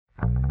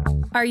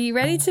Are you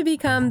ready to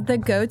become the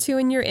go-to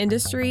in your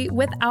industry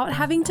without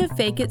having to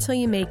fake it till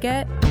you make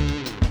it?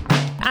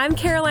 I'm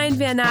Caroline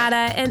Van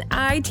Natta, and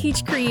I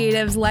teach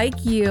creatives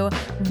like you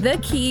the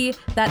key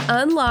that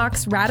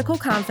unlocks radical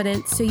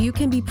confidence so you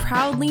can be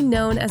proudly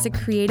known as a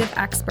creative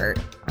expert.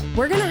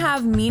 We're going to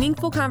have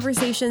meaningful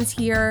conversations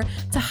here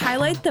to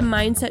highlight the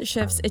mindset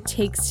shifts it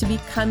takes to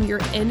become your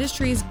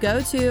industry's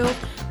go-to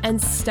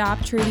and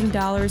stop trading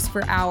dollars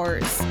for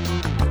hours.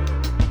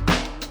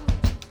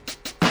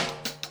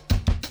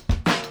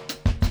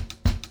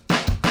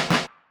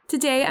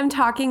 Today, I'm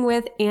talking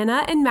with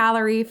Anna and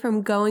Mallory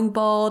from Going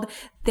Bold.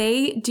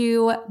 They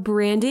do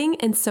branding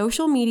and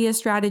social media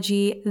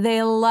strategy.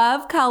 They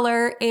love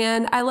color,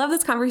 and I love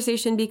this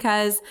conversation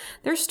because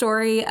their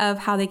story of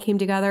how they came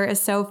together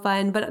is so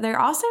fun, but they're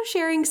also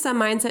sharing some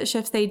mindset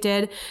shifts they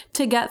did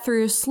to get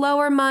through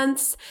slower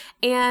months.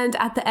 And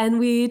at the end,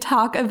 we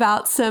talk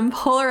about some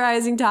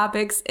polarizing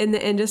topics in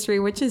the industry,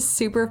 which is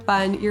super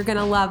fun. You're going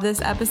to love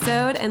this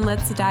episode, and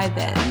let's dive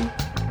in.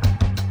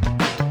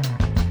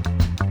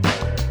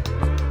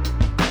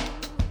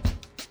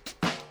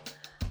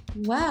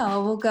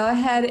 Well, we'll go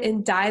ahead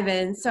and dive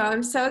in. So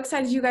I'm so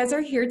excited you guys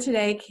are here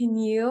today. Can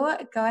you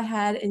go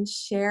ahead and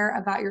share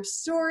about your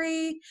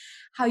story,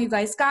 how you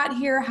guys got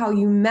here, how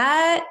you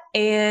met,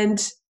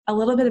 and a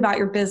little bit about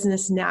your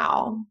business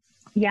now?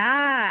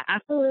 Yeah,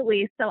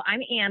 absolutely. So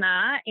I'm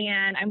Anna,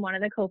 and I'm one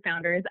of the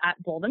co-founders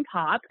at Bold and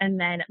Pop, and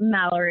then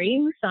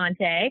Mallory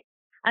Musante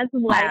as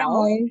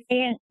well. Hi.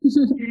 And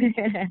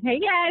hey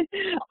guys,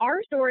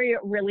 our story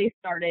really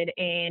started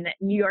in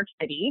New York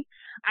City.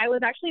 I was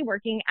actually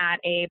working at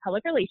a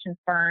public relations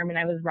firm, and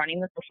I was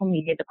running the social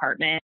media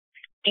department,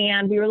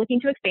 and we were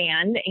looking to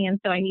expand. And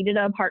so I needed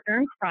a partner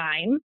in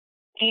crime,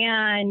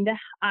 and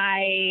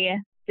I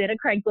did a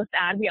Craigslist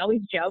ad. We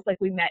always joke like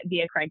we met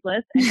via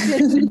Craigslist.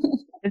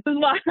 This is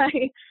why.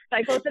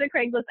 I posted a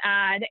Craigslist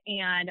ad,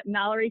 and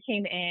Mallory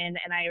came in,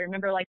 and I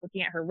remember like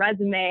looking at her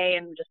resume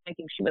and just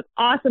thinking she was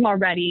awesome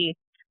already.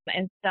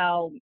 And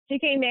so she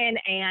came in,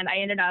 and I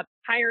ended up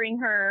hiring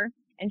her,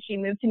 and she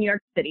moved to New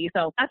York City.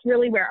 So that's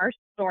really where our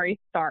story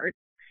starts.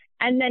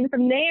 And then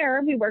from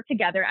there, we worked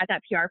together at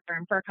that PR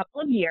firm for a couple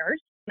of years.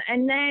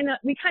 And then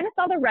we kind of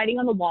saw the writing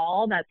on the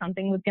wall that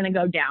something was going to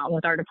go down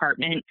with our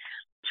department.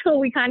 So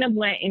we kind of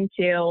went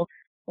into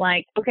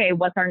like, okay,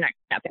 what's our next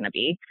step going to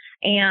be?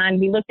 And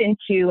we looked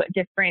into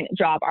different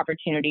job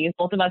opportunities.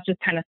 Both of us just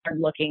kind of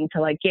started looking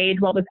to like gauge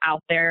what was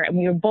out there. And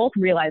we were both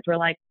realized we're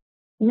like,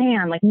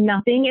 man, like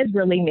nothing is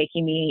really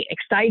making me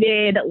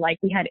excited. Like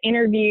we had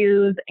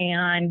interviews,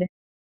 and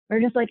we're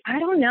just like, I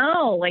don't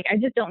know. Like, I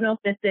just don't know if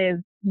this is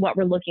what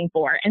we're looking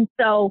for. And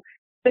so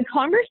the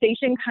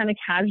conversation kind of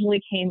casually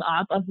came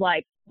up of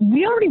like,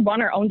 we already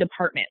run our own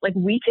department. Like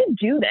we could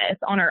do this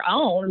on our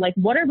own. Like,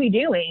 what are we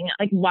doing?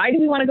 Like, why do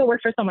we want to go work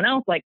for someone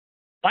else? Like,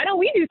 why don't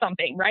we do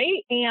something?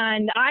 Right.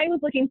 And I was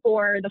looking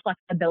for the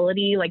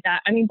flexibility like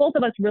that. I mean, both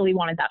of us really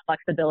wanted that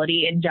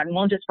flexibility in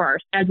general, just for our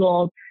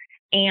schedules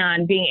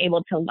and being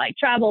able to like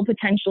travel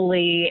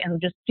potentially and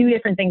just do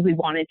different things we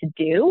wanted to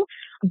do.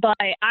 But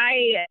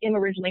I am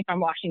originally from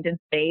Washington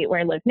State,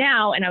 where I live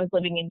now, and I was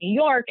living in New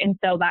York. And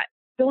so that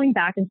going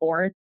back and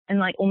forth and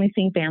like only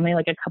seeing family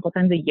like a couple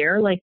times a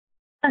year, like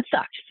that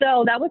sucked.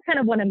 So that was kind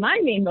of one of my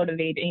main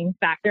motivating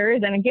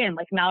factors. And again,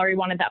 like Mallory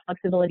wanted that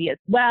flexibility as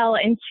well.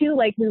 And two,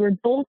 like we were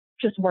both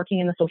just working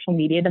in the social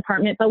media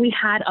department, but we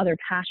had other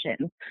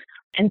passions.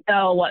 And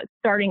so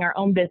starting our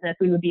own business,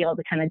 we would be able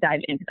to kind of dive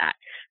into that.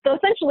 So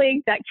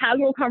essentially that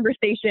casual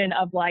conversation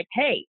of like,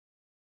 hey,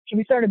 should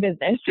we start a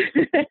business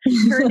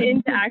turned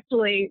into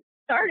actually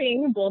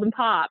starting Bold and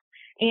Pop.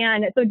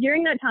 And so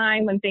during that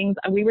time when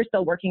we were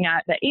still working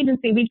at the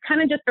agency, we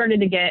kind of just started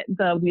to get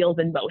the wheels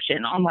in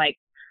motion on like,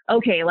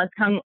 okay, let's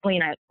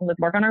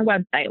work on our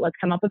website. Let's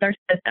come up with our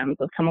systems.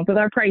 Let's come up with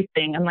our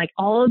pricing and like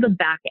all of the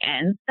back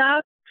end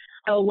stuff.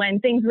 So when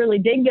things really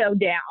did go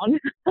down,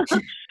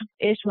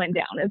 ish went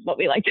down is what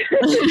we like to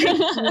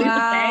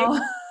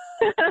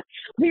say.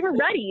 We were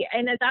ready.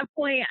 And at that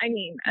point, I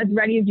mean, as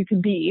ready as you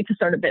could be to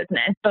start a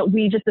business, but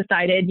we just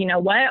decided, you know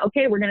what?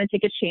 Okay, we're going to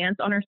take a chance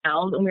on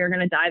ourselves, and we were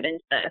going to dive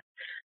into this.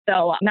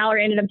 So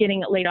Mallory ended up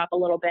getting laid off a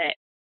little bit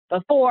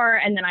before,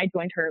 and then I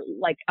joined her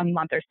like a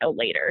month or so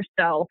later.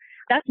 So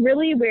that's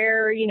really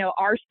where, you know,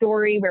 our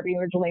story, where we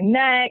originally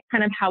met,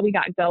 kind of how we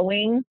got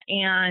going,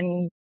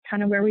 and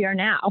kind of where we are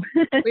now.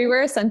 We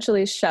were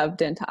essentially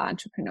shoved into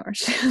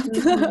entrepreneurship.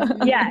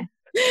 Mm-hmm. Yeah.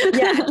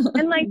 Yeah.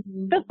 And like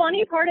the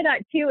funny part of that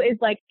too is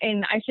like,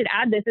 and I should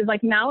add this, is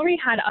like Mallory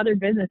had other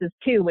businesses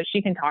too, which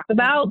she can talk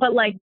about. But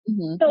like,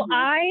 so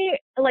I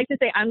like to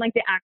say I'm like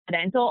the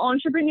accidental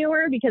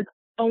entrepreneur, because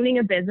owning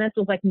a business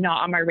was like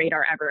not on my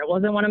radar ever. It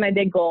wasn't one of my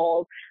big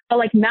goals. But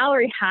like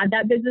Mallory had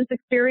that business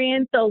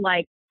experience. So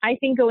like, I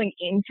think going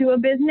into a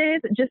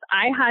business, just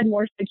I had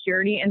more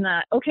security in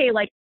the, okay,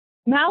 like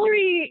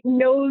Mallory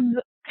knows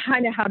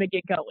kind of how to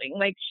get going.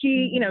 Like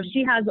she, you know,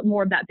 she has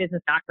more of that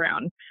business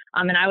background.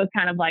 And I was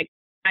kind of like,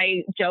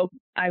 I joke,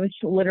 I was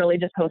literally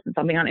just posted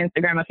something on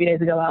Instagram a few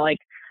days ago about like,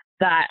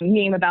 that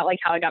meme about like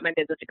how I got my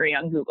business degree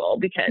on Google,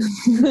 because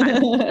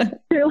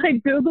they're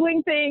like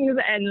Googling things,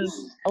 and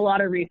a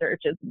lot of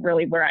research is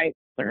really where I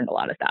learned a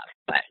lot of stuff.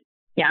 But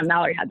yeah,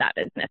 Mallory had that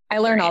business. I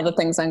learned all the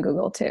things on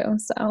Google too.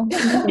 So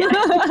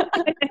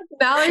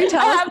Mallory,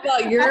 tell us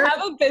about I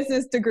have a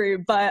business degree,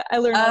 but I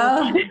learned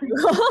all the things on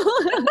Google.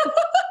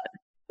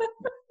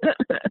 But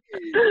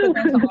don't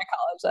tell my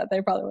college that.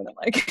 They probably wouldn't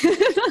like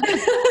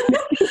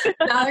it.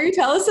 Mallory,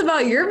 tell us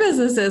about your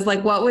businesses.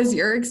 Like, what was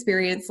your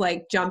experience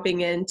like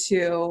jumping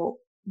into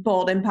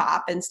Bold and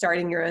Pop and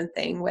starting your own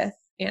thing with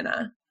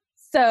Anna?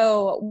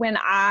 So when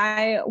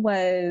I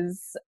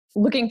was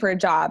looking for a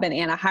job and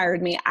Anna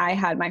hired me, I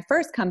had my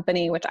first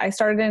company, which I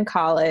started in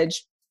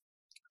college.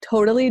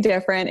 Totally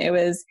different. It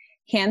was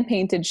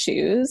hand-painted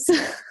shoes.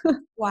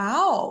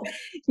 Wow.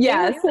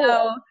 Yeah.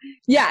 So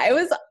yeah, it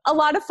was a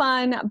lot of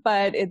fun,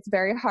 but it's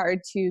very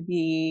hard to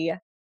be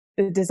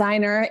the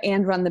designer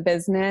and run the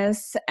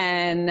business.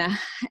 And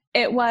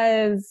it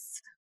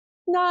was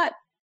not,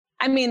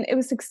 I mean, it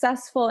was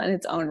successful in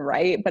its own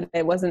right, but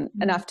it wasn't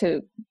enough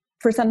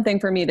for something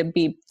for me to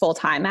be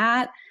full-time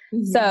at.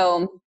 Mm-hmm.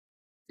 So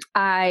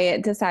I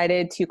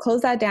decided to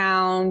close that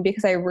down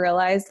because I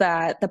realized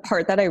that the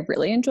part that I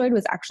really enjoyed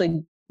was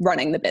actually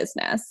running the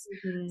business.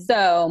 Mm-hmm.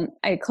 So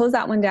I closed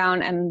that one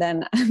down and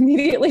then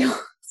immediately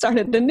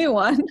started the new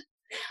one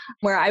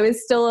where I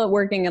was still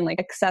working in like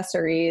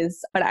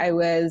accessories, but I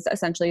was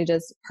essentially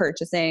just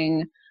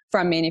purchasing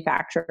from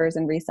manufacturers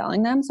and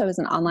reselling them. So it was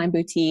an online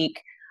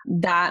boutique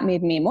that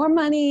made me more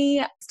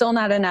money, still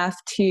not enough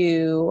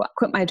to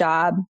quit my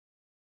job.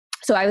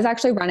 So I was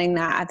actually running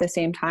that at the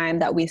same time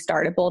that we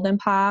started Bold and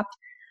Pop.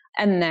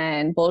 And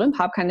then Bold and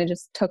Pop kind of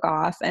just took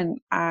off, and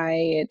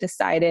I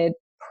decided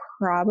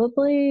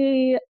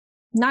probably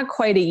not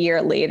quite a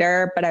year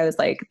later, but I was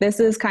like, this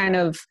is kind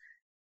of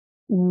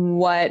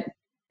what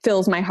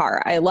fills my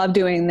heart. I love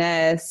doing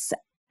this,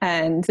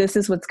 and this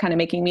is what's kind of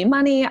making me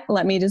money.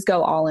 Let me just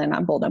go all in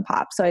on Bold and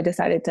Pop. So I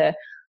decided to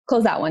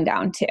close that one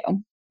down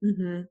too.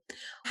 Mm-hmm.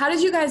 How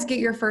did you guys get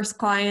your first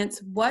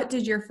clients? What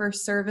did your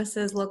first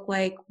services look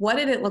like? What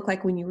did it look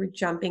like when you were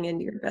jumping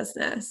into your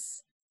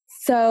business?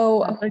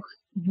 So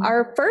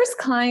our first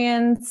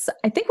clients,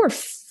 I think, were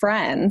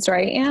friends,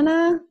 right,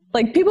 Anna?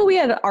 Like people we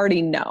had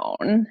already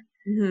known.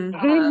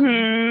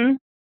 Mm-hmm.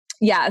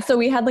 Yeah. So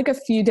we had like a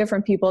few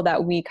different people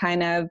that we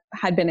kind of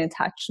had been in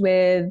touch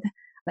with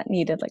that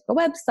needed like a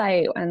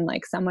website, and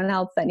like someone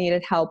else that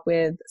needed help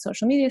with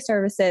social media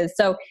services.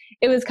 So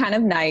it was kind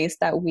of nice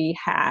that we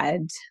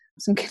had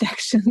some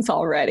connections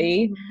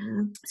already.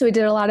 Mm-hmm. So we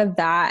did a lot of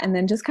that, and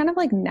then just kind of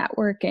like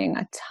networking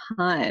a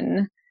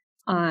ton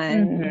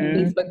on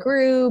Facebook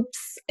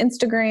groups,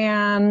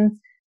 Instagram,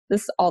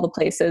 just all the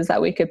places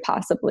that we could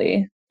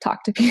possibly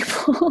talk to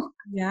people.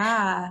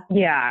 Yeah.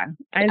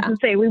 I was going to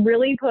say, we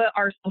really put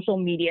our social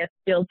media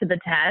skills to the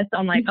test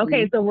on like,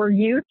 okay, so we're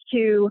used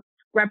to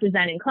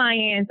representing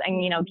clients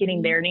and, you know,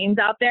 getting their names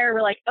out there.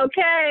 We're like,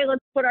 okay,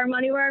 let's put our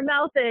money where our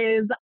mouth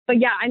is. But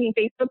yeah, I mean,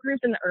 Facebook groups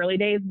in the early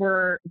days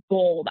were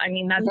gold. I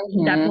mean, that's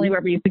definitely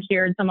where we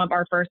secured some of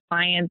our first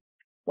clients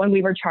when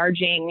we were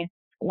charging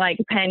like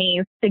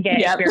pennies to get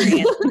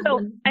experience. So,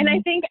 and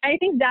I think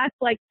that's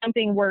like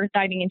something worth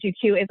diving into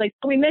too, is like,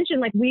 we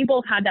mentioned, like we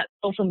both had that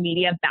social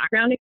media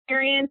background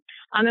experience.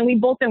 And we've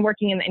both been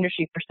working in the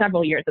industry for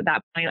several years at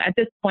that point. At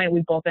this point,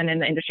 we've both been in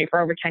the industry for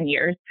over 10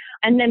 years.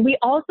 And then we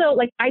also,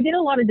 like, I did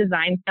a lot of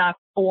design stuff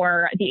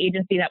for the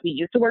agency that we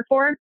used to work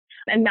for.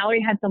 And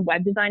Mallory had some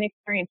web design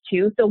experience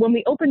too. So when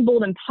we opened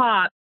Bold and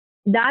Pop,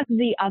 that's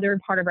the other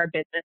part of our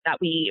business that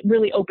we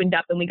really opened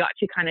up and we got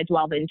to kind of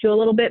delve into a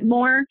little bit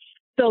more.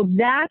 So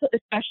that's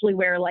especially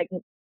where like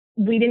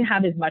we didn't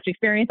have as much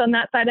experience on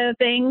that side of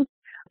things.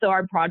 So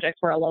our projects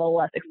were a little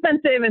less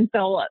expensive. And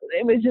so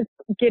it was just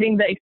getting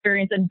the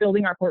experience and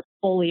building our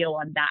portfolio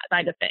on that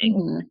side of things.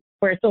 Mm-hmm.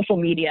 Where social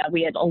media,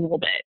 we had a little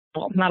bit,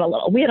 well, not a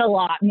little, we had a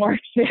lot more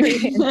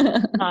experience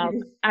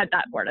at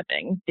that sort of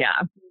thing. Yeah.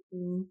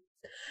 Mm-hmm.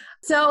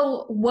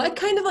 So what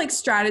kind of like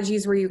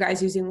strategies were you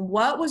guys using?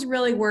 What was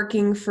really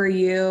working for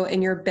you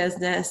in your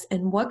business,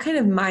 and what kind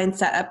of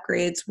mindset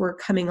upgrades were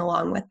coming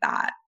along with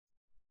that?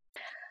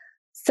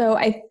 So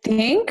I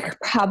think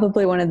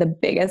probably one of the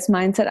biggest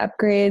mindset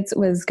upgrades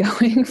was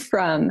going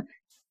from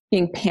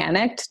being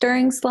panicked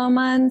during slow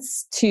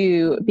months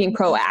to being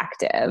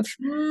proactive.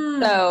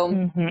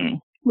 So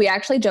we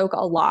actually joke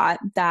a lot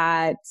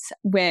that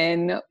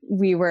when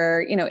we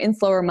were, you know, in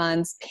slower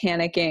months,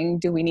 panicking,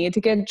 do we need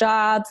to get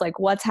jobs? Like,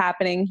 what's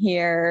happening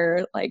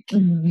here? Like,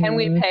 can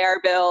we pay our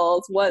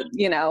bills? What,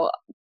 you know,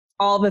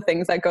 all the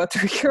things that go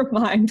through your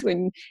mind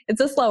when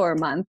it's a slower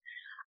month.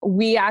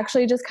 We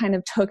actually just kind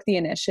of took the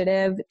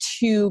initiative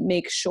to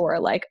make sure,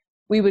 like,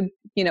 we would,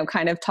 you know,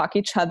 kind of talk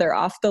each other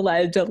off the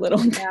ledge a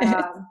little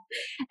bit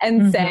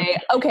and say,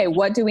 okay,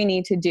 what do we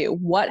need to do?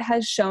 What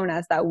has shown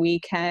us that we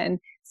can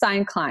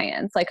sign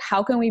clients? Like,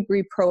 how can we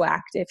be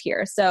proactive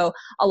here? So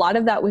a lot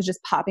of that was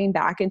just popping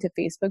back into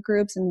Facebook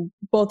groups, and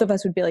both of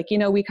us would be like, you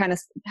know, we kind of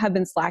have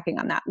been slacking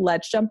on that.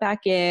 Let's jump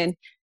back in,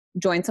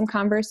 join some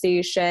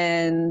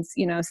conversations.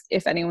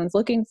 If anyone's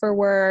looking for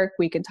work,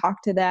 we can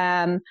talk to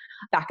them.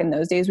 Back in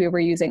those days, we were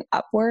using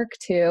Upwork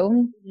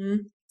too. Mm-hmm.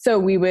 So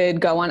we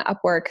would go on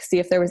Upwork, see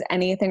if there was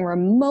anything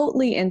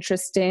remotely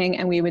interesting,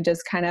 and we would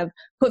just kind of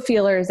put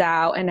feelers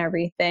out and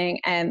everything.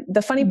 And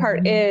the funny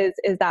part is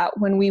that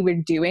when we were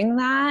doing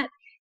that,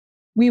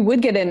 we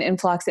would get an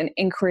influx and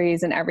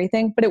inquiries and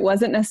everything, but it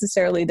wasn't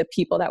necessarily the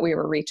people that we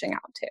were reaching out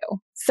to.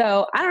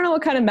 So I don't know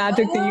what kind of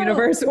magic the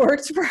universe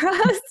worked for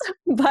us,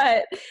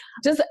 but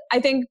just, I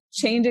think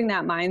changing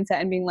that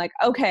mindset and being like,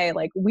 okay,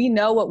 like we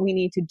know what we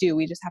need to do.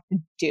 We just have to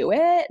do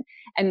it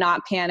and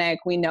not panic.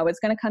 We know it's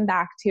going to come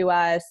back to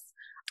us.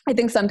 I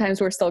think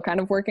sometimes we're still kind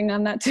of working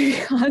on that, to be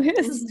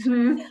honest.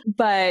 Mm-hmm.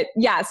 But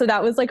yeah, so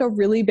that was like a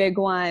really big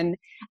one.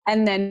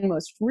 And then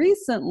most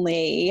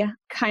recently,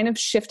 kind of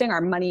shifting our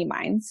money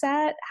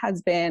mindset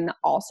has been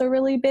also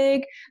really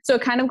big. So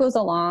it kind of goes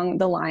along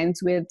the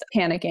lines with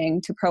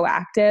panicking to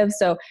proactive.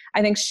 So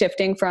I think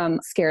shifting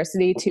from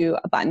scarcity to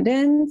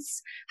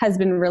abundance has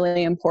been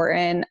really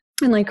important.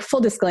 And like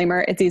full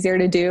disclaimer, it's easier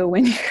to do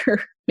when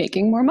you're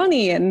making more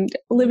money and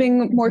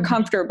living more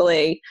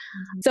comfortably.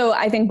 So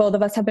I think both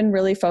of us have been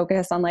really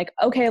focused on like,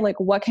 okay, like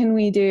what can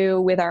we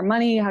do with our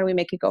money? How do we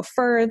make it go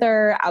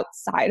further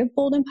outside of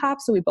Bold and Pop?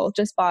 So we both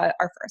just bought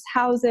our first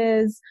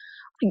houses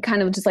and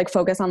kind of just like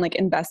focus on like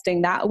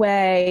investing that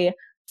way.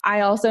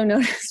 I also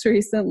noticed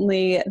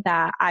recently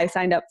that I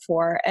signed up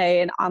for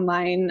an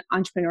online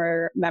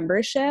entrepreneur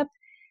membership,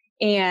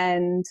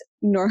 and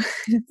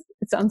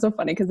it sounds so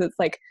funny because it's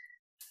like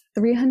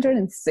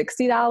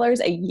 $360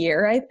 a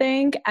year, I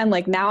think. And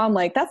like now I'm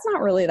like, that's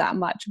not really that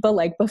much. But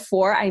like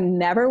before, I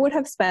never would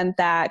have spent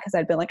that because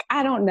I'd been like,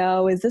 I don't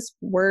know, is this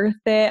worth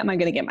it? Am I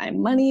going to get my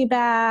money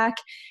back?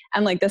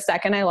 And like the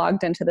second I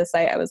logged into the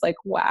site, I was like,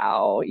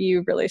 wow,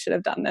 you really should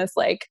have done this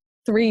like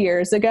 3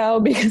 years ago,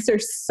 because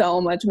there's so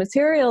much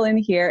material in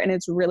here and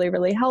it's really,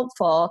 really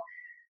helpful.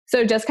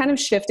 So just kind of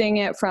shifting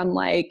it from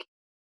like,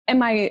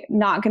 am I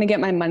not going to get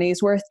my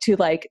money's worth to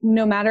like,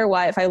 no matter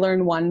what, if I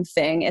learn one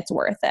thing, it's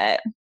worth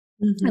it.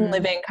 And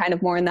living kind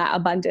of more in that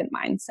abundant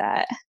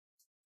mindset.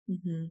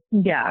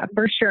 Yeah,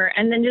 for sure.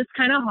 And then just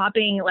kind of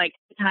hopping, like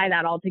tie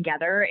that all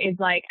together is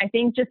like, I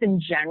think just in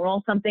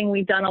general, something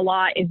we've done a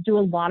lot is do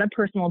a lot of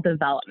personal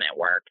development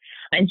work.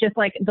 And just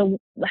like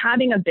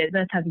having a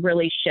business has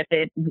really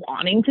shifted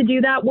wanting to do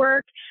that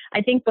work.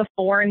 I think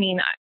before,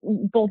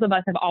 both of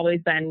us have always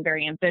been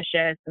very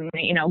ambitious and,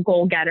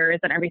 goal getters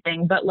and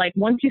everything. But like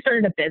once you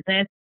started a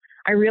business,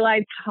 I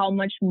realized how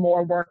much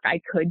more work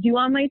I could do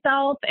on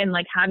myself, and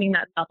like having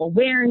that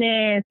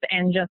self-awareness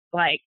and just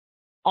like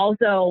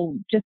also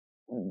just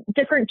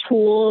different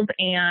tools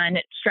and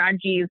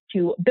strategies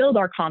to build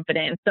our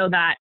confidence, so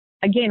that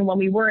again, when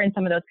we were in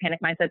some of those panic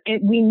mindsets,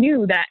 we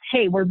knew that,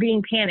 hey, we're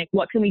being panicked.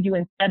 What can we do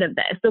instead of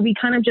this? So we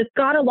kind of just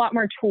got a lot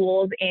more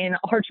tools in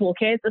our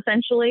toolkits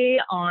essentially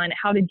on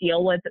how to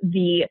deal with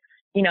the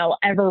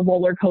ever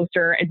roller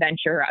coaster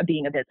adventure of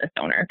being a business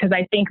owner. Because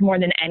I think more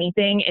than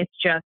anything, it's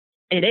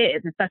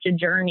such a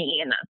journey,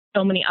 and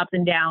so many ups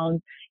and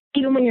downs.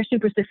 Even when you're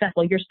super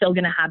successful, you're still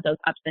going to have those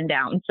ups and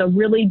downs. So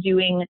really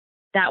doing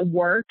that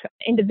work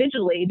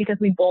individually, because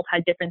we both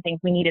had different things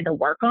we needed to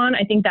work on,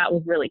 I think that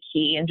was really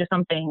key, and just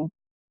something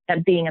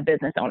that being a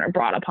business owner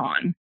brought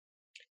upon.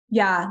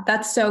 Yeah,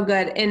 that's so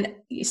good. And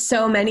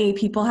so many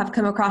people have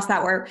come across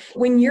that, where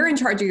when you're in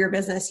charge of your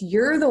business,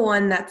 you're the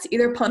one that's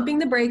either pumping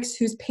the brakes,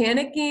 who's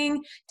panicking,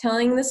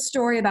 telling the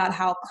story about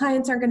how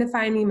clients aren't going to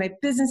find me, my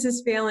business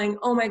is failing,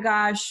 oh my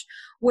gosh,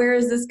 where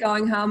is this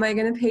going? How am I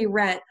going to pay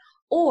rent?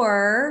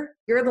 Or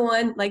you're the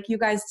one, like you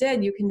guys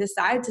did, you can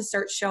decide to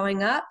start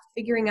showing up,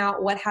 figuring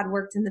out what had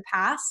worked in the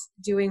past,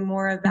 doing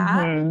more of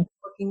that,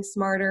 working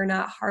smarter,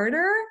 not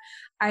harder.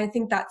 I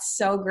think that's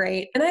so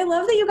great. And I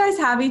love that you guys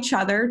have each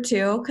other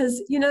too,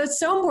 because, it's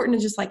so important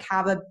to just like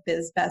have a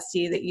biz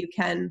bestie that you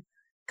can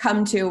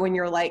come to when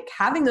you're like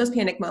having those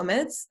panic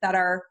moments that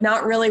are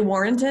not really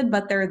warranted,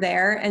 but they're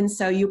there. And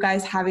so you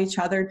guys have each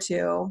other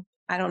too.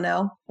 I don't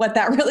know what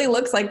that really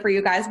looks like for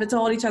you guys, but to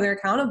hold each other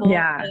accountable.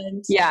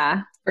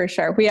 Yeah, for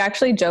sure. We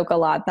actually joke a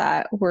lot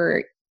that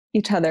we're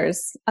each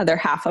other's other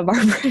half of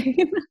our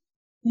brain.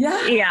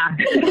 Yeah.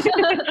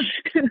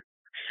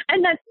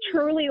 And that's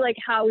truly like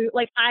how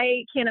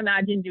I can't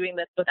imagine doing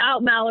this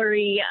without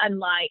Mallory. And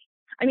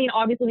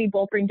obviously we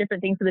both bring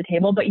different things to the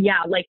table, but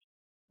yeah, like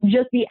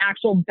just the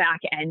actual back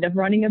end of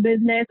running a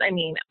business.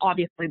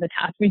 Obviously the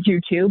tasks we do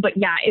too, but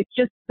yeah, it's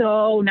just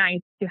so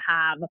nice to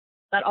have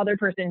that other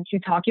person to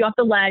talk you off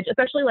the ledge,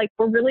 especially like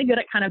we're really good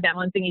at kind of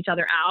balancing each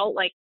other out.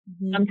 Like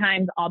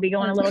sometimes I'll be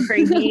going a little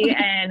crazy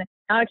and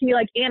I can be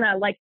like, Anna,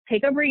 like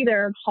take a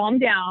breather, calm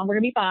down, we're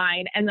gonna be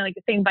fine. And then like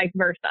the same vice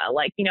versa.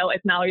 Like,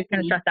 if Mallory's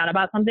kind of stressed out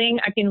about something,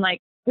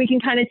 we can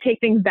kind of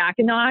take things back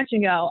a notch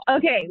and go,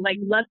 okay, like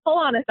let's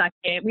hold on a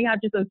second. We have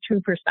just those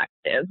two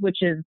perspectives, which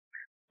is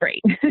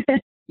great.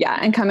 Yeah.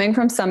 And coming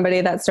from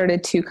somebody that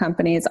started 2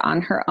 companies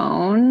on her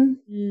own,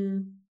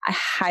 I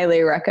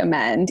highly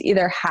recommend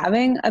either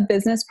having a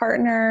business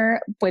partner,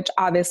 which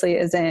obviously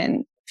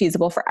isn't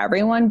feasible for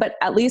everyone, but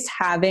at least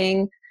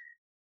having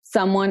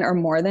someone or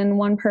more than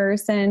one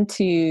person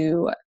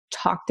to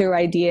talk through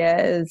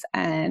ideas.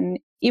 And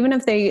even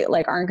if they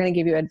like aren't going to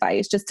give you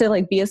advice, just to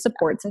like be a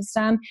support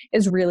system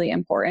is really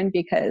important,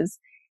 because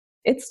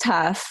it's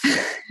tough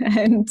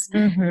and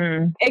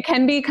it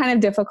can be kind of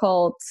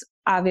difficult,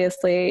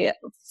 obviously,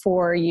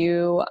 for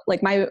you.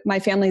 Like my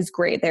family's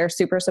great. They're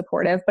super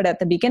supportive, but at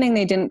the beginning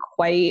they didn't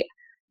quite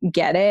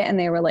get it. And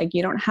they were like,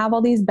 you don't have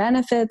all these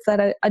benefits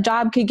that a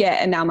job could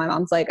get. And now my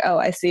mom's like, oh,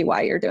 I see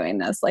why you're doing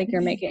this. Like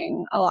you're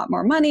making a lot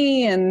more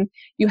money and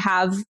you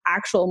have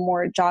actual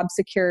more job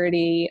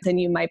security than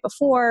you might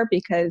before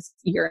because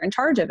you're in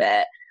charge of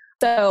it.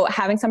 So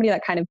having somebody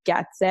that kind of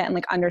gets it and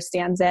like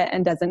understands it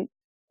and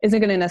isn't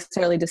going to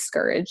necessarily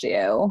discourage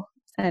you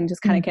and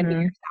just kind of can be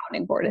your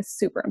sounding board is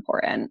super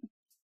important.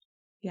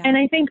 Yeah. And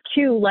I think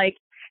too, like,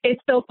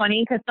 it's so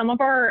funny because some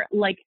of our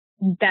like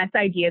best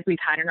ideas we've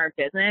had in our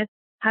business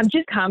have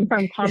just come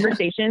from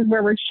conversations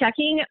where we're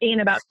checking in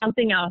about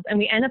something else and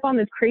we end up on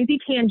this crazy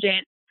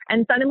tangent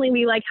and suddenly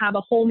we like have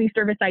a whole new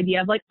service idea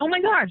of like, oh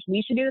my gosh,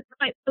 we should do this.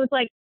 So it's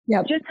like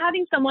just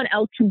having someone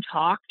else to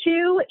talk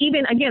to,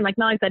 even again, like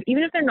Molly said,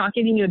 even if they're not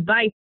giving you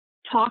advice,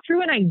 talk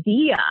through an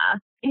idea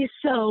is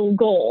so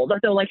gold.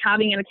 So like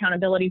having an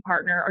accountability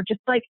partner or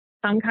just like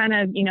some kind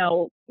of,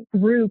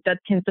 group that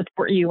can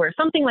support you or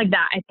something like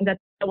that. I think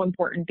that's so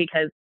important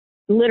because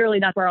literally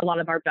that's where a lot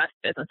of our best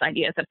business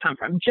ideas have come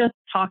from. Just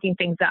talking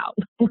things out.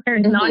 Where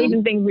it's not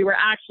even things we were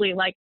actually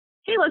like,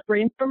 hey, let's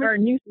brainstorm our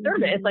new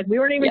service. Like we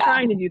weren't even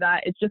trying to do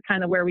that. It's just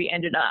kind of where we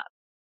ended up.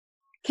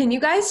 Can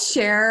you guys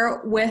share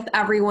with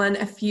everyone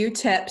a few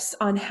tips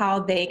on how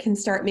they can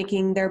start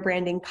making their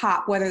branding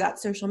pop, whether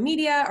that's social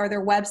media or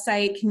their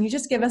website? Can you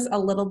just give us a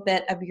little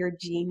bit of your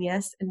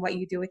genius and what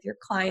you do with your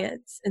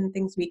clients and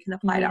things we can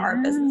apply to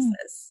our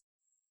businesses?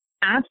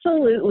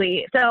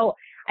 Absolutely. So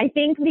I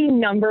think the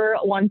number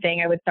one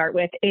thing I would start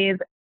with is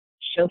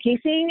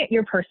showcasing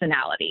your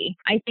personality.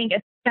 I think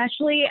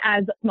especially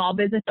as small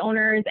business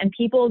owners and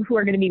people who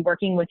are going to be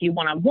working with you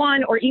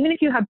one-on-one, or even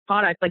if you have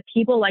products, like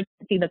people like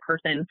to see the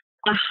person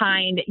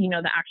behind,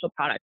 the actual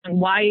product and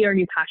why are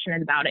you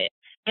passionate about it.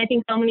 And I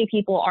think so many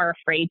people are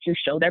afraid to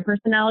show their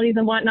personalities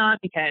and whatnot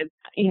because,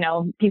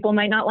 people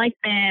might not like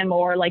them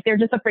or like they're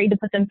just afraid to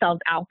put themselves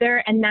out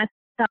there. And that's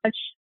such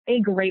a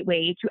great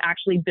way to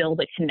actually build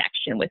a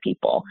connection with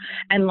people.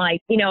 And like,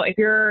 if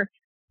you're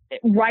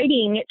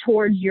writing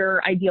towards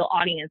your ideal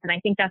audience, and I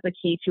think that's the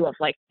key too of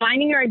like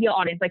finding your ideal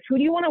audience, like who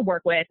do you want to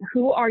work with?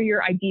 Who are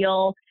your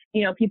ideal,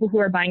 people who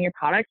are buying your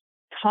products?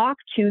 Talk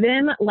to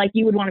them like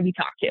you would want to be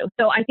talked to.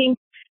 So I think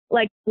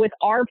like with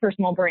our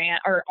personal brand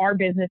or our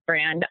business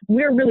brand,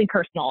 we're really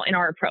personal in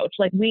our approach.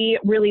 Like we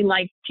really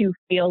like to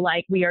feel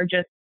like we are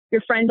just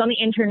your friends on the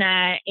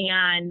internet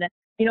and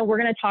we're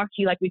going to talk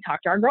to you like we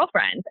talk to our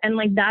girlfriends. And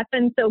like, that's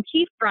been so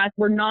key for us.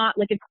 We're not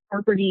like a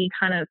corporate-y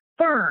kind of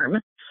firm.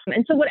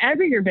 And so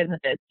whatever your business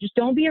is, just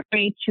don't be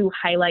afraid to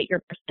highlight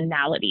your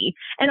personality.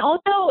 And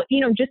also,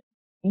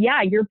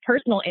 your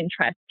personal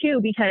interest too,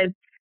 because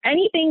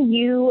anything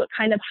you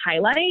kind of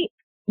highlight,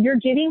 you're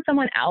giving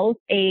someone else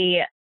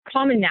a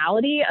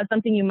commonality of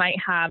something you might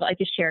have like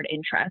a shared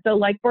interest. So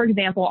like, for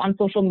example, on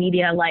social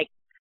media, like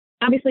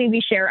obviously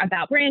we share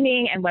about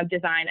branding and web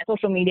design and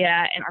social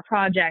media and our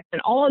projects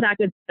and all of that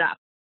good stuff.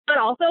 But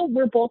also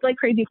we're both like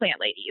crazy plant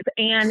ladies.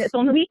 And so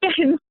on the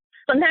weekends,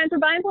 sometimes we're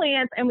buying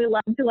plants and we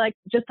love to like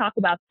just talk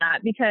about that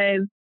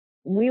because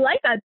we like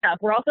that stuff.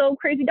 We're also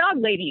crazy dog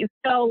ladies.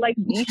 So like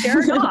we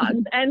share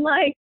dogs and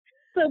like,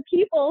 so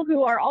people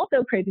who are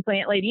also crazy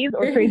plant ladies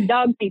or crazy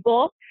dog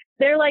people,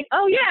 they're like,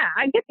 oh yeah,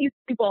 I get these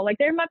people. Like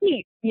they're my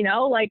peeps,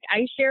 like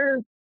I share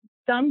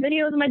some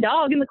videos of my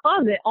dog in the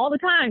closet all the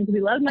time because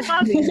he loves my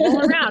closet and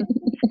rolling around.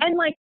 And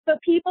like the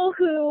people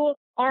who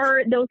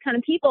are those kind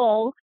of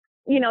people,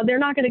 they're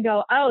not going to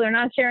go, oh, they're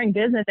not sharing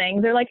business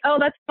things. They're like, oh,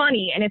 that's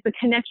funny. And it's a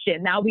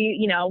connection. Now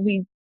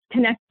we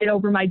connected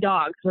over my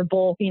dogs. We're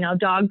both,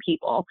 dog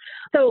people.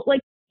 So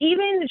like,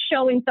 even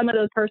showing some of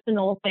those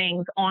personal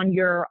things on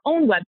your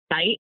own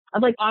website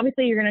of like,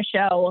 obviously you're going to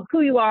show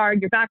who you are,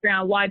 your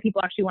background, why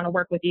people actually want to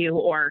work with you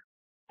or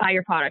buy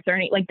your products or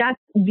like that's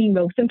the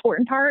most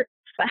important part.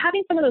 But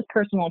having some of those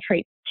personal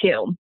traits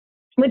too,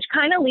 which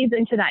kind of leads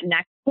into that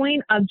next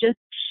point of just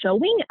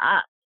showing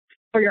up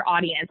for your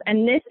audience.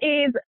 And this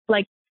is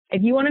like,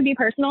 if you want to be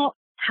personal,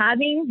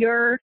 having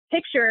your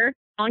picture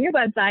on your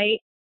website,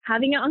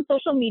 having it on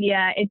social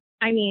media.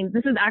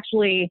 This is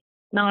actually,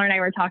 Mallory and I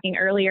were talking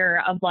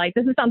earlier of like,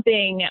 this is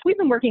something we've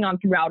been working on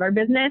throughout our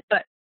business,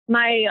 but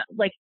my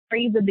like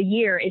phrase of the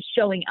year is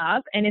showing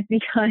up. And it's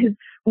because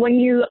when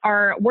you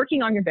are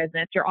working on your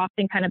business, you're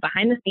often kind of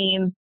behind the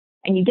scenes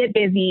and you get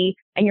busy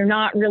and you're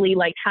not really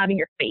like having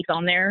your face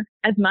on there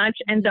as much.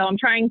 And so I'm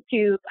trying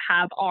to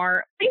have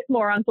our face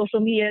more on social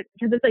media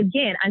because it's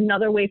again,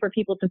 another way for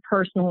people to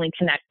personally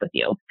connect with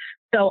you.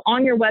 So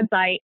on your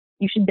website,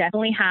 you should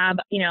definitely have,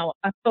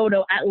 a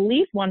photo, at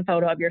least one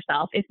photo of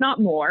yourself, if not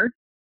more.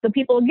 So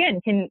people,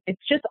 again,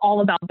 it's just all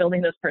about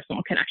building those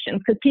personal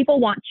connections because people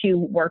want to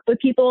work with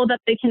people that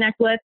they connect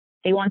with.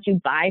 They want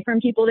to buy from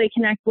people they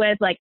connect with.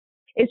 Like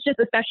it's just,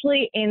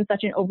 especially in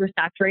such an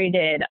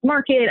oversaturated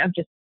market of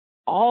just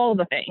all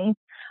the things,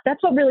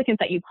 that's what really can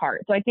set you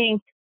apart. So I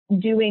think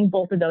doing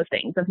both of those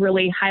things of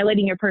really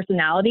highlighting your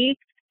personality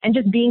and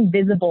just being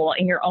visible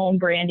in your own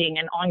branding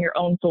and on your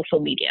own social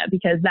media,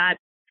 because that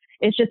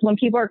it's just when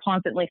people are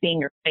constantly seeing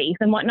your face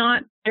and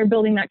whatnot, they're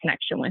building that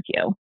connection with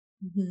you.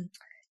 Mm-hmm.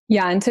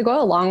 Yeah. And to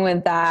go along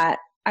with that,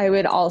 I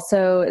would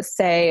also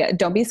say,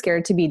 don't be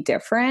scared to be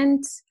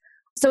different.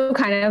 So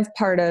kind of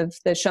part of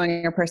the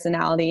showing your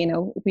personality, you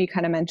know, we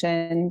kind of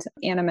mentioned,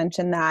 Anna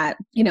mentioned that,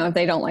 you know, if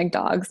they don't like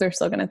dogs, they're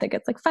still going to think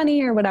it's like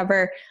funny or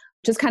whatever.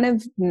 Just kind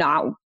of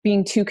not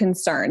being too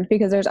concerned,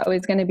 because there's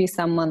always going to be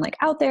someone like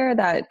out there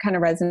that kind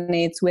of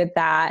resonates with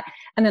that.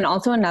 And then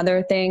also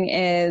another thing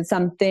is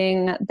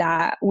something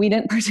that we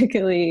didn't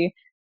particularly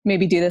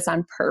maybe do this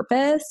on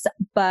purpose,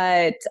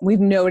 but we've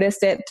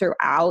noticed it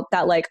throughout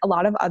that like a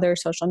lot of other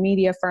social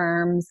media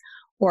firms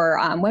or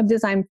web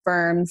design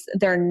firms,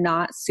 they're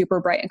not super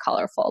bright and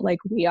colorful like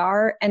we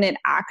are. And it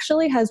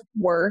actually has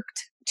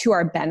worked to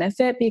our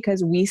benefit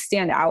because we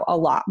stand out a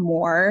lot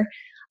more.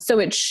 So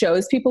it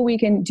shows people we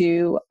can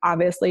do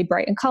obviously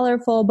bright and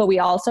colorful, but we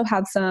also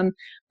have some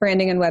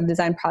branding and web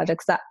design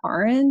projects that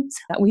aren't,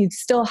 that we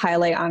still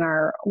highlight on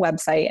our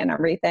website and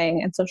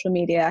everything and social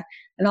media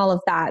and all of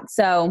that.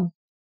 So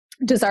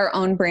just our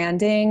own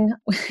branding,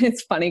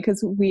 it's funny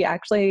because we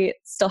actually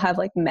still have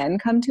like men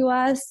come to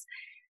us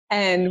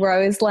and we're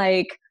always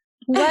like,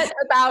 what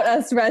about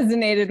us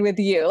resonated with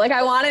you? Like,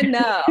 I want to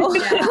know.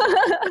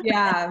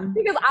 Yeah.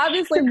 Because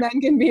obviously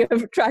men can be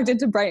attracted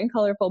to bright and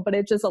colorful, but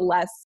it's just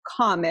less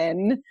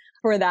common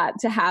for that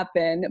to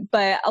happen.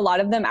 But a lot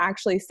of them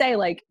actually say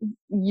like,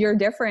 you're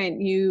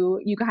different. You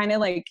kind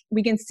of like,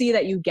 we can see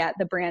that you get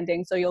the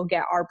branding. So you'll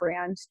get our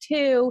brand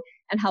too,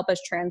 and help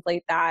us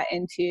translate that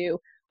into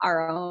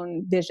our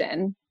own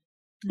vision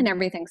and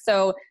everything.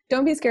 So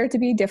don't be scared to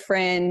be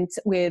different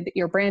with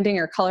your branding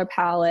or color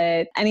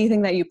palette,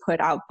 anything that you put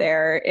out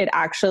there. It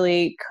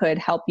actually could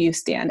help you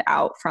stand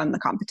out from the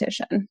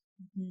competition.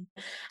 Mm-hmm.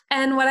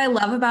 And what I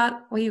love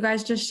about what you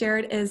guys just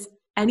shared is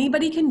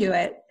anybody can do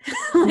it.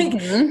 Like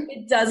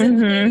it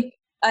doesn't take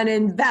an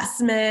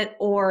investment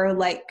or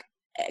like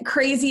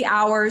crazy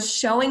hours.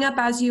 Showing up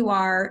as you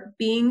are,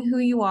 being who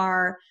you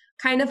are,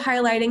 kind of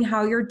highlighting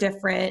how you're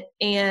different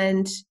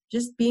and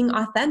just being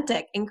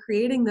authentic and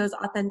creating those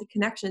authentic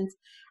connections.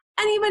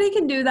 Anybody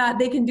can do that.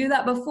 They can do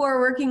that before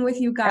working with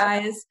you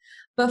guys,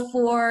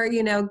 before,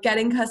 you know,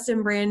 getting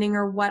custom branding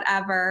or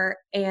whatever.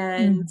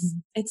 And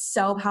it's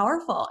so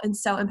powerful and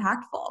so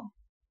impactful.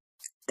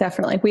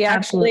 Definitely. We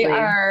actually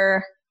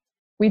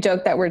we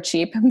joke that we're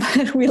cheap,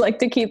 but we like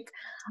to keep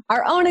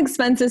our own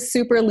expenses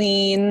super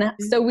lean.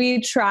 So we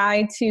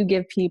try to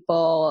give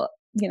people,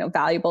 you know,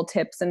 valuable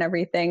tips and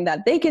everything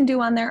that they can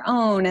do on their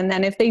own. And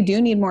then if they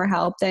do need more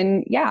help,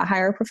 then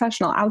hire a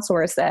professional,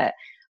 outsource it.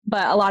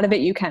 But a lot of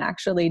it you can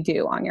actually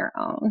do on your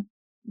own.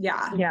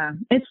 Yeah. Yeah.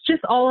 It's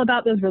just all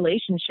about those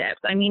relationships.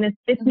 I mean,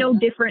 it's no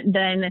different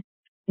than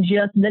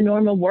just the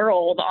normal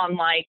world on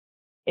like,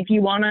 if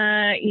you want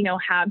to, you know,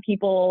 have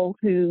people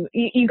who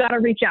you got to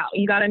reach out,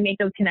 you got to make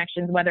those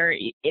connections, whether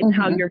it's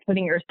how you're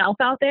putting yourself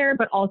out there,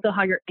 but also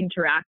how you're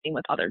interacting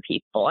with other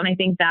people. And I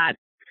think that,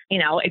 you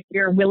know, if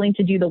you're willing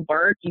to do the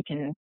work, you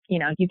can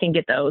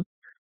get those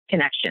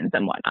connections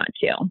and whatnot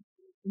too.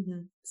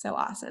 So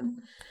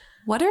awesome.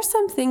 What are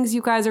some things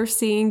you guys are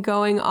seeing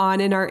going on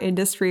in our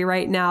industry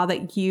right now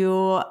that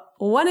you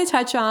want to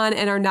touch on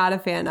and are not a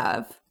fan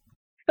of?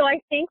 So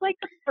I think like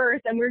the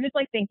first, and we're just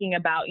like thinking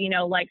about, you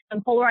know, like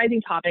some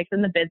polarizing topics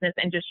in the business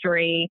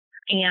industry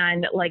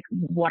and like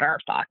what our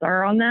thoughts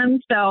are on them.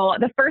 So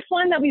the first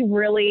one that we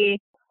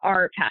really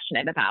are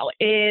passionate about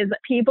is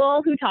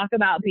people who talk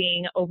about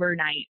being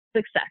overnight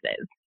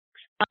successes.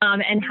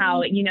 And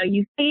how, you know,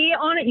 you see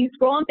on it, you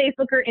scroll on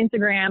Facebook or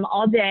Instagram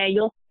all day,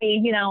 you'll see,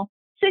 you know,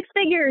 6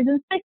 figures in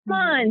 6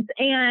 months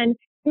and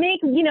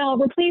make, you know,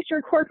 replace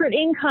your corporate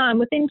income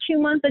within 2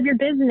 months of your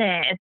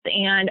business.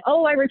 And,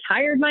 oh, I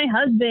retired my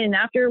husband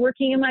after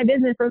working in my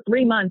business for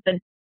 3 months. And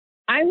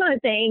I'm not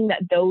saying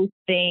that those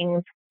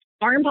things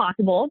are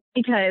impossible,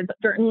 because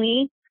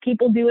certainly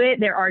people do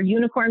it. There are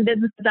unicorn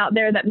businesses out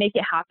there that make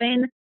it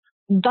happen.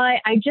 But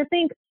I just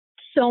think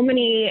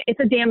I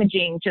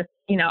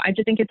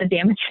just think it's a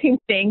damaging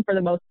thing for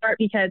the most part,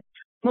 because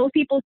most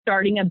people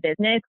starting a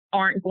business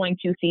aren't going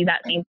to see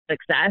that same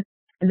success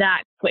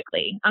that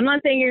quickly. I'm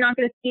not saying you're not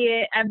going to see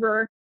it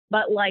ever,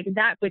 but like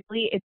that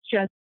quickly, it's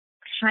just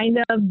kind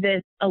of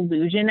this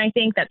illusion, I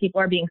think, that people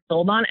are being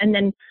sold on. And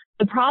then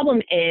the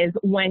problem is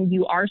when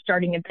you are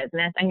starting a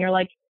business and you're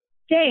like,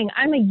 dang,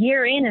 I'm a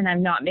year in and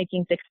I'm not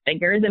making 6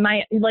 figures.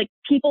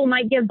 People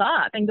might give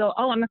up and go,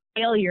 oh, I'm a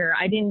failure.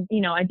 I didn't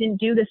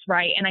do this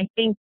right. And I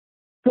think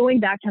going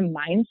back to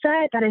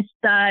mindset, that is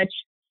such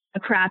a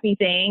crappy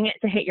thing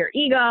to hit your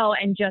ego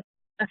and just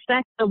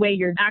affect the way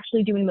you're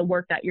actually doing the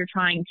work that you're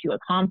trying to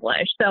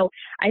accomplish. So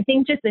I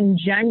think just in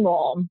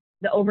general,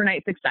 the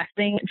overnight success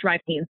thing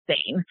drives me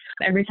insane.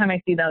 Every time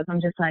I see those,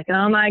 I'm just like,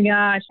 oh my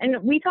gosh.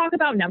 And we talk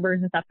about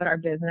numbers and stuff at our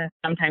business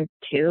sometimes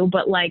too,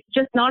 but like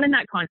just not in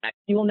that context.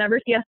 You will never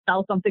see us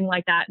sell something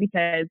like that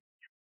because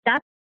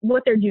that's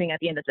what they're doing at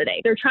the end of the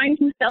day. They're trying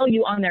to sell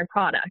you on their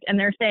product. And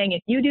they're saying,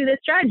 if you do this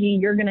strategy,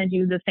 you're going to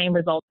do the same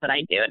results that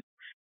I do.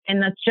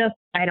 And that's just,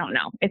 I don't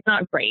know. It's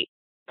not great.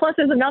 Plus,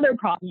 there's another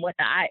problem with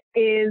that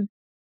is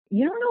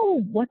you don't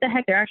know what the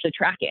heck they're actually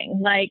tracking.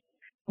 Like,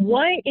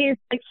 what is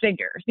six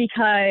figures?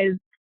 Because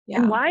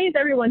and why is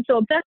everyone so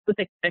obsessed with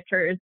six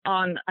figures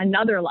on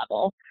another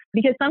level?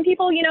 Because some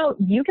people, you know,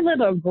 you can live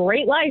a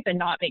great life and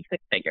not make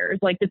six figures,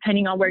 like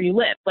depending on where you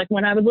live. Like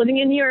when I was living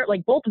in New York,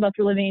 like both of us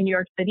were living in New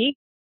York City.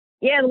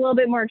 Yeah, it's a little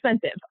bit more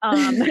expensive.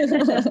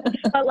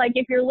 But like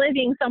if you're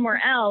living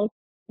somewhere else,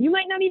 you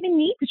might not even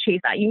need to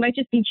chase that. You might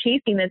just be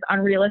chasing this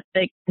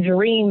unrealistic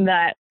dream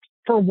that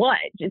for what?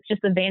 It's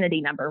just a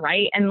vanity number,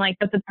 right? And like,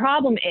 but the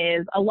problem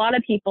is a lot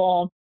of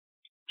people,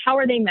 how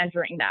are they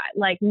measuring that?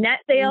 Like net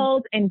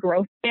sales and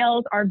gross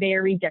sales are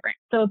very different.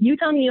 So if you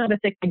tell me you have a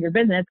six-figure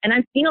business, and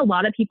I've seen a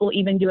lot of people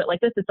even do it like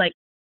this, it's like,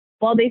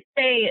 well, they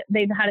say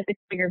they've had a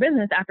six-figure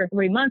business after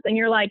 3 months, and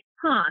you're like,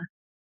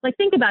 like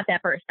think about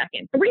that for a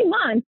second. 3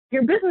 months,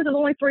 your business is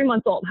only 3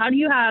 months old. How do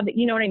you have,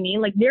 you know what I mean?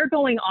 Like they're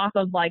going off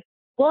of like,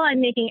 well, I'm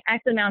making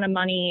X amount of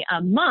money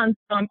a month,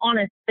 so I'm on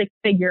a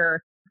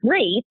six-figure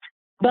rate,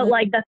 but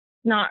like that's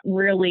not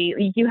really,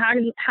 you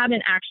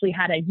haven't actually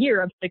had a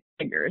year of six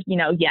figures, you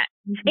know, yet.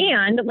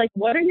 And like,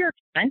 what are your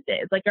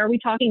expenses? Like, are we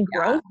talking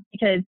growth?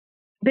 Because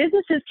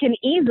businesses can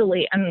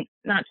easily,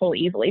 not totally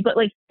easily, but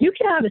like you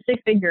can have a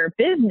six-figure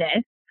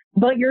business,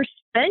 but you're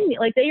spending,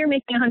 like say you're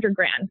making $100,000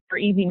 for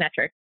easy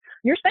metrics.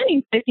 You're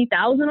spending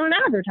 $50,000 on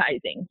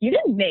advertising. You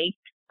didn't make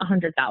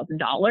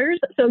 $100,000.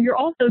 So you're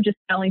also just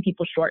selling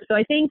people short. So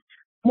I think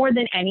more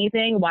than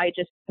anything, why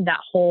just that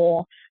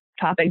whole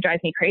topic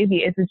drives me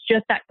crazy is it's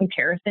just that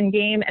comparison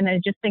game. And I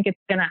just think it's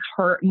going to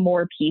hurt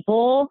more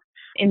people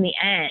in the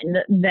end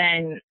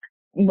than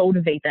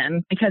motivate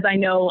them, because I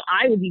know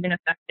I was even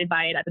affected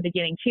by it at the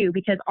beginning too,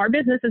 because our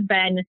business has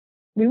been,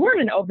 we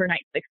weren't an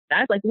overnight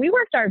success. Like we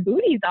worked our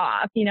booties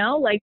off, you know,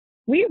 like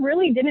we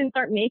really didn't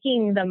start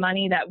making the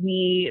money that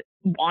we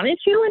wanted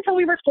to until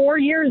we were 4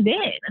 years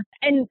in.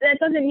 And that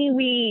doesn't mean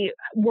we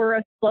were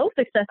a slow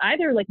success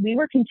either. Like we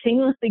were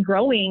continuously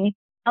growing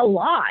a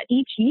lot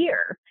each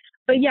year.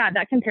 But yeah,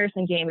 that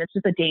comparison game is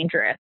just a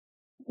dangerous,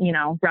 you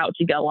know, route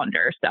to go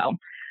under. So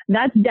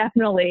that's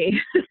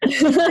definitely,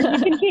 as you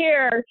can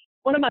hear,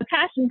 one of my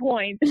passion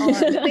points on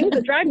the things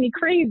that drive me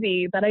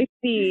crazy that I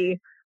see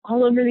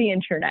all over the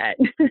internet.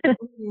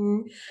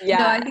 Yeah.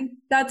 No, I think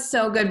that's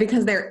so good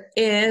because there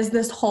is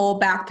this whole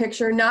back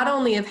picture, not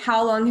only of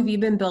how long have you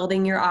been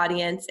building your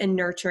audience and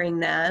nurturing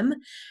them,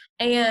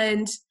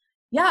 and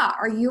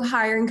are you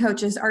hiring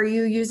coaches? Are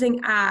you using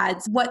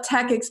ads? What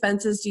tech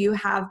expenses do you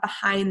have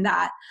behind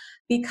that?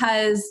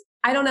 Because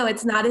I don't know,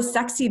 it's not as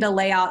sexy to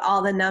lay out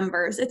all the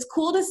numbers. It's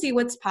cool to see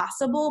what's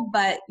possible,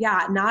 but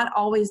not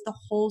always the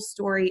whole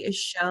story is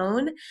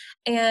shown.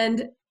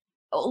 And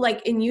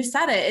like, and you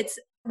said it, it's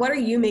what are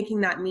you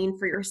making that mean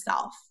for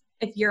yourself?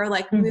 If you're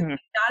like moving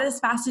not as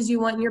fast as you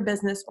want in your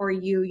business, or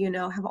you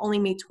know, have only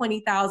made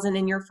 20,000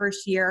 in your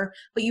first year,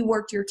 but you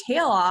worked your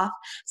tail off.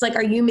 It's like,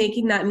 are you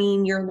making that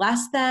mean you're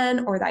less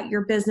than, or that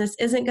your business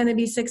isn't going to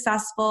be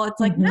successful? It's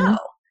like, no,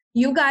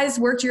 you guys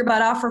worked your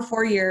butt off for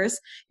 4 years.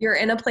 You're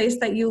in a place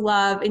that you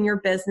love in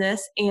your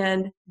business,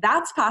 and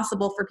that's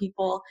possible for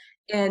people.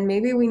 And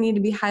maybe we need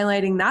to be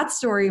highlighting that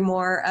story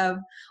more of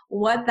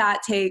what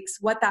that takes,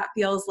 what that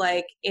feels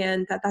like,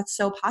 and that's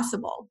so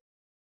possible.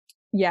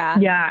 Yeah.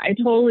 Yeah, I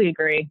totally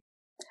agree.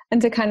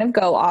 And to kind of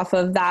go off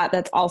of that,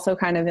 that's also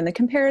kind of in the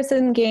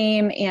comparison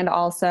game and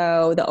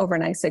also the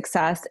overnight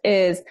success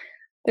is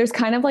there's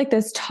kind of like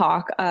this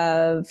talk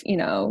of, you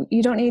know,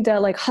 you don't need to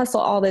like hustle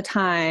all the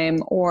time,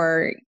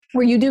 or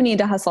you do need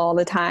to hustle all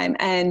the time.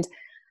 And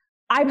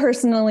I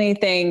personally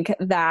think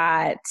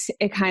that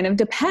it kind of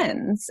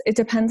depends. It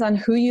depends on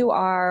who you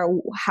are,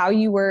 how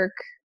you work.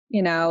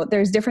 You know,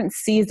 there's different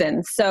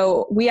seasons.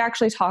 So we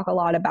actually talk a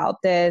lot about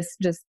this,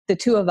 just the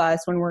two of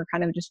us, when we're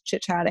kind of just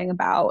chit-chatting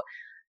about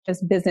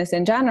just business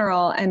in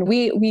general. And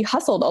we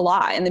hustled a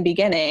lot in the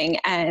beginning,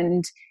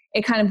 and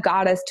it kind of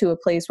got us to a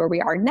place where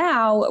we are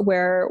now,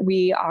 where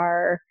we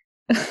are,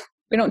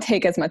 we don't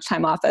take as much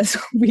time off as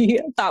we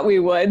thought we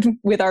would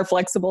with our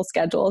flexible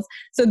schedules.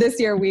 So this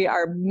year we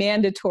are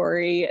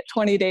mandatory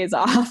 20 days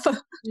off.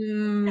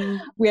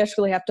 We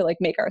actually have to like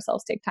make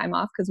ourselves take time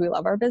off because we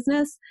love our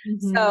business.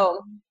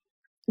 So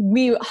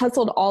we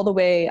hustled all the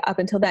way up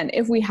until then.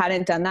 If we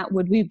hadn't done that,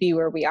 would we be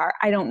where we are?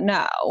 I don't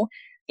know.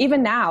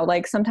 Even now,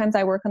 like sometimes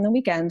I work on the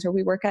weekends or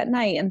we work at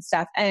night and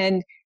stuff.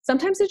 And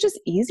sometimes it's just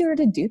easier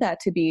to do that,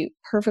 to be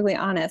perfectly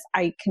honest.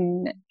 I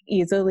can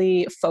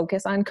easily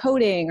focus on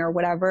coding or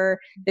whatever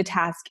the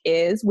task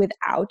is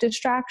without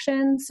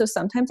distractions. So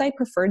sometimes I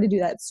prefer to do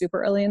that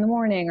super early in the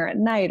morning or at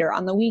night or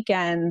on the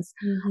weekends.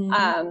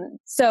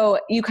 So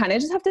you kind of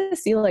just have to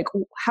see like,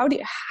 how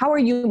are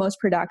you most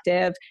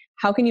productive?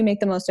 how can you make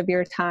the most of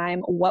your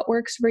time? What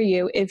works for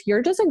you? If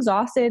you're just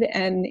exhausted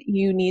and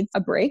you need a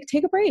break,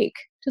 take a break.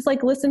 Just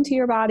like listen to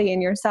your body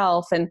and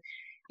yourself. And,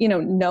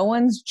 no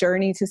one's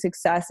journey to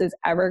success is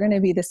ever going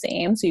to be the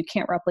same. So you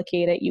can't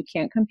replicate it. You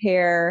can't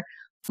compare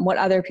what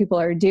other people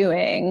are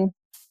doing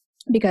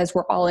because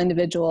we're all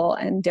individual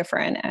and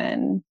different,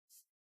 and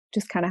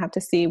just kind of have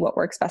to see what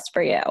works best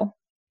for you.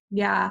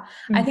 Yeah,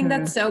 I think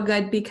that's so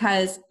good,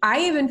 because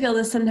I even feel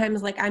this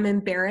sometimes, like I'm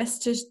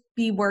embarrassed to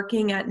be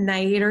working at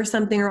night or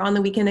something, or on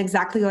the weekend,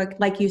 exactly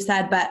like you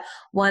said. But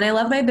one, I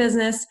love my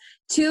business.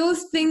 Two,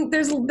 think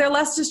they're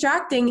less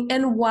distracting.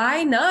 And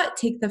why not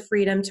take the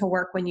freedom to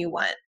work when you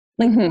want?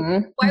 Like,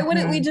 why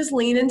wouldn't we just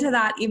lean into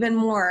that even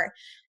more?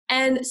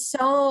 And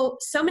so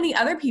many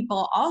other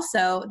people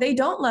also, they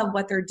don't love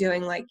what they're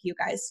doing like you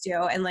guys do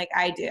and like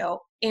I do.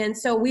 And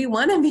so we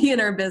want to be in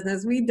our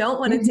business. We don't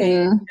want to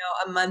take,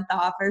 a month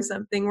off or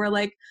something. We're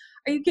like,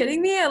 are you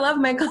kidding me? I love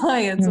my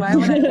clients. Why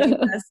would I do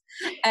this?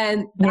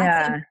 And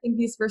that's a big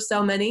piece for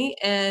so many.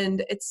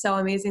 And it's so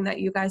amazing that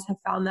you guys have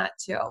found that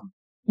too.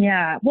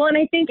 Yeah. Well, and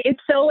I think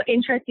it's so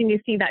interesting to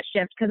see that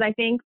shift, because I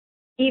think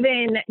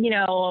even,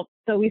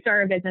 so we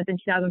started our business in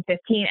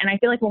 2015. And I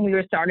feel like when we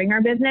were starting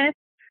our business,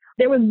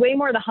 there was way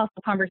more of the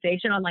hustle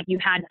conversation on like, you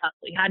had to hustle,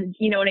 you had to,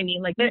 you know what I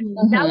mean? Like that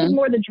was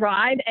more the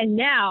drive. And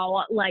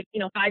now, like,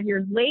 5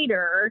 years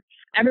later,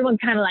 everyone's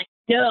kind of like,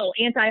 no,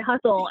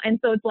 anti-hustle. And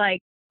so it's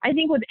like, I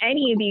think with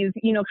any of these,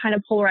 kind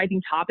of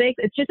polarizing topics,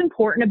 it's just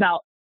important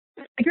about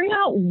figuring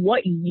out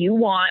what you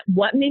want,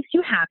 what makes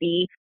you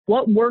happy,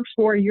 what works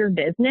for your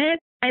business,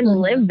 and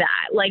live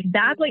that. Like,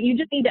 that's what you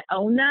just need to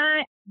own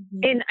that.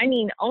 And I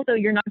mean, also,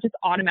 you're not just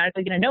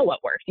automatically going to know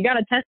what works. You got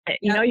to test it.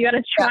 You got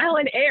to trial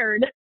and error.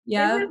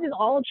 Business is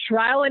all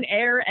trial and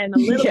error and a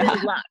little bit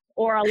of luck,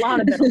 or a lot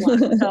of bit of luck.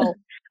 So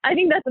I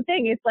think that's the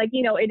thing. It's like,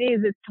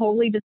 it's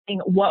totally just seeing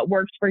what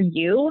works for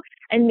you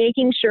and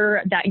making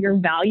sure that your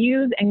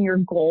values and your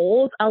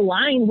goals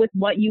align with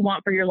what you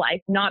want for your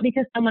life, not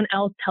because someone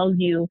else tells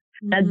you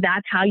that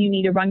that's how you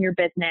need to run your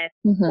business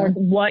or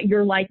what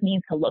your life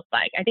needs to look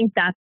like. I think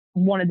that's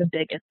one of the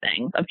biggest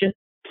things, of just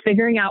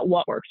figuring out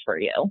what works for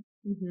you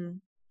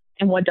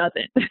and what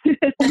doesn't.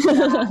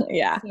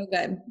 Yeah. So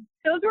good.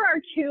 Those were our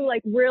two,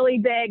 like, really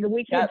big.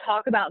 We can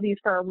talk about these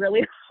for a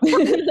really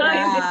long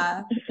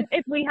time.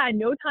 If we had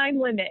no time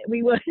limit,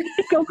 we would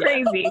go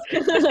crazy.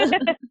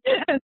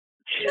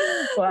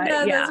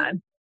 But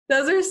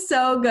those are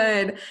so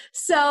good.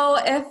 So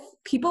if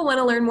people want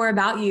to learn more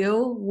about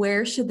you,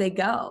 where should they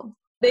go?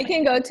 They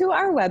can go to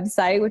our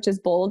website, which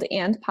is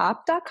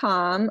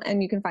boldandpop.com,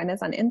 and you can find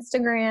us on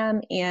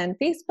Instagram and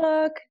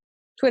Facebook,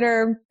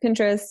 Twitter,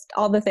 Pinterest,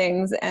 all the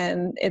things.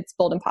 And it's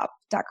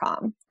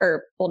boldandpop.com,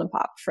 or Bold and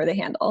Pop for the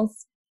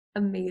handles.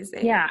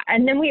 Amazing. Yeah.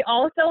 And then we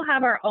also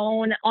have our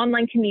own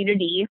online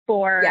community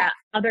for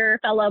other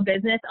fellow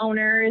business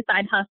owners,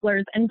 side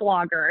hustlers, and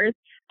bloggers,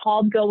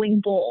 called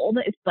Going Bold.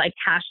 It's like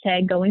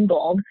hashtag Going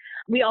Bold.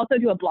 We also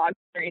do a blog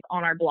series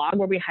on our blog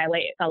where we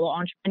highlight fellow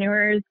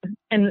entrepreneurs,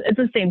 and it's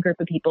the same group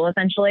of people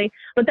essentially,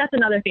 but that's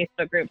another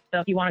Facebook group.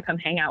 So if you want to come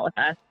hang out with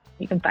us,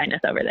 you can find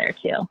us over there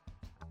too.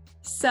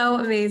 So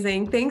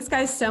amazing. Thanks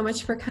guys so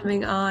much for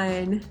coming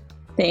on.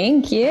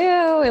 Thank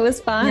you. It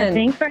was fun. Yeah,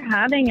 thanks for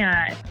having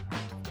us.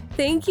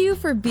 Thank you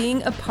for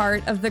being a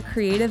part of the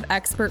Creative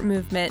Expert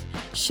Movement.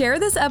 Share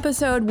this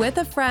episode with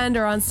a friend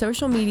or on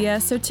social media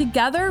so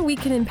together we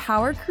can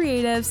empower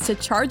creatives to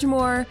charge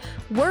more,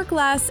 work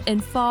less,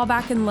 and fall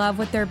back in love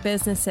with their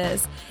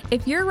businesses.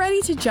 If you're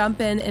ready to jump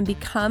in and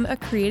become a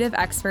creative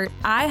expert,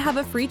 I have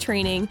a free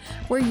training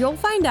where you'll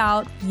find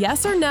out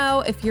yes or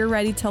no if you're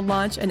ready to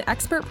launch an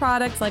expert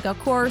product like a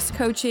course,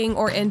 coaching,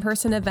 or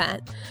in-person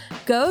event.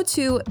 Go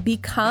to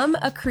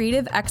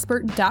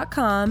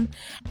becomeacreativeexpert.com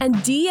and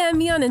DM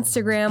me on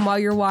Instagram while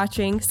you're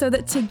watching so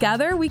that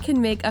together we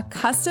can make a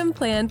custom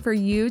plan for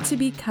you to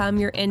become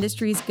your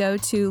industry's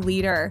go-to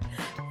leader.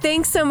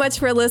 Thanks so much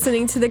for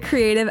listening to the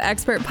Creative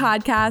Expert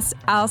Podcast.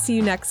 I'll see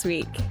you next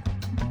week.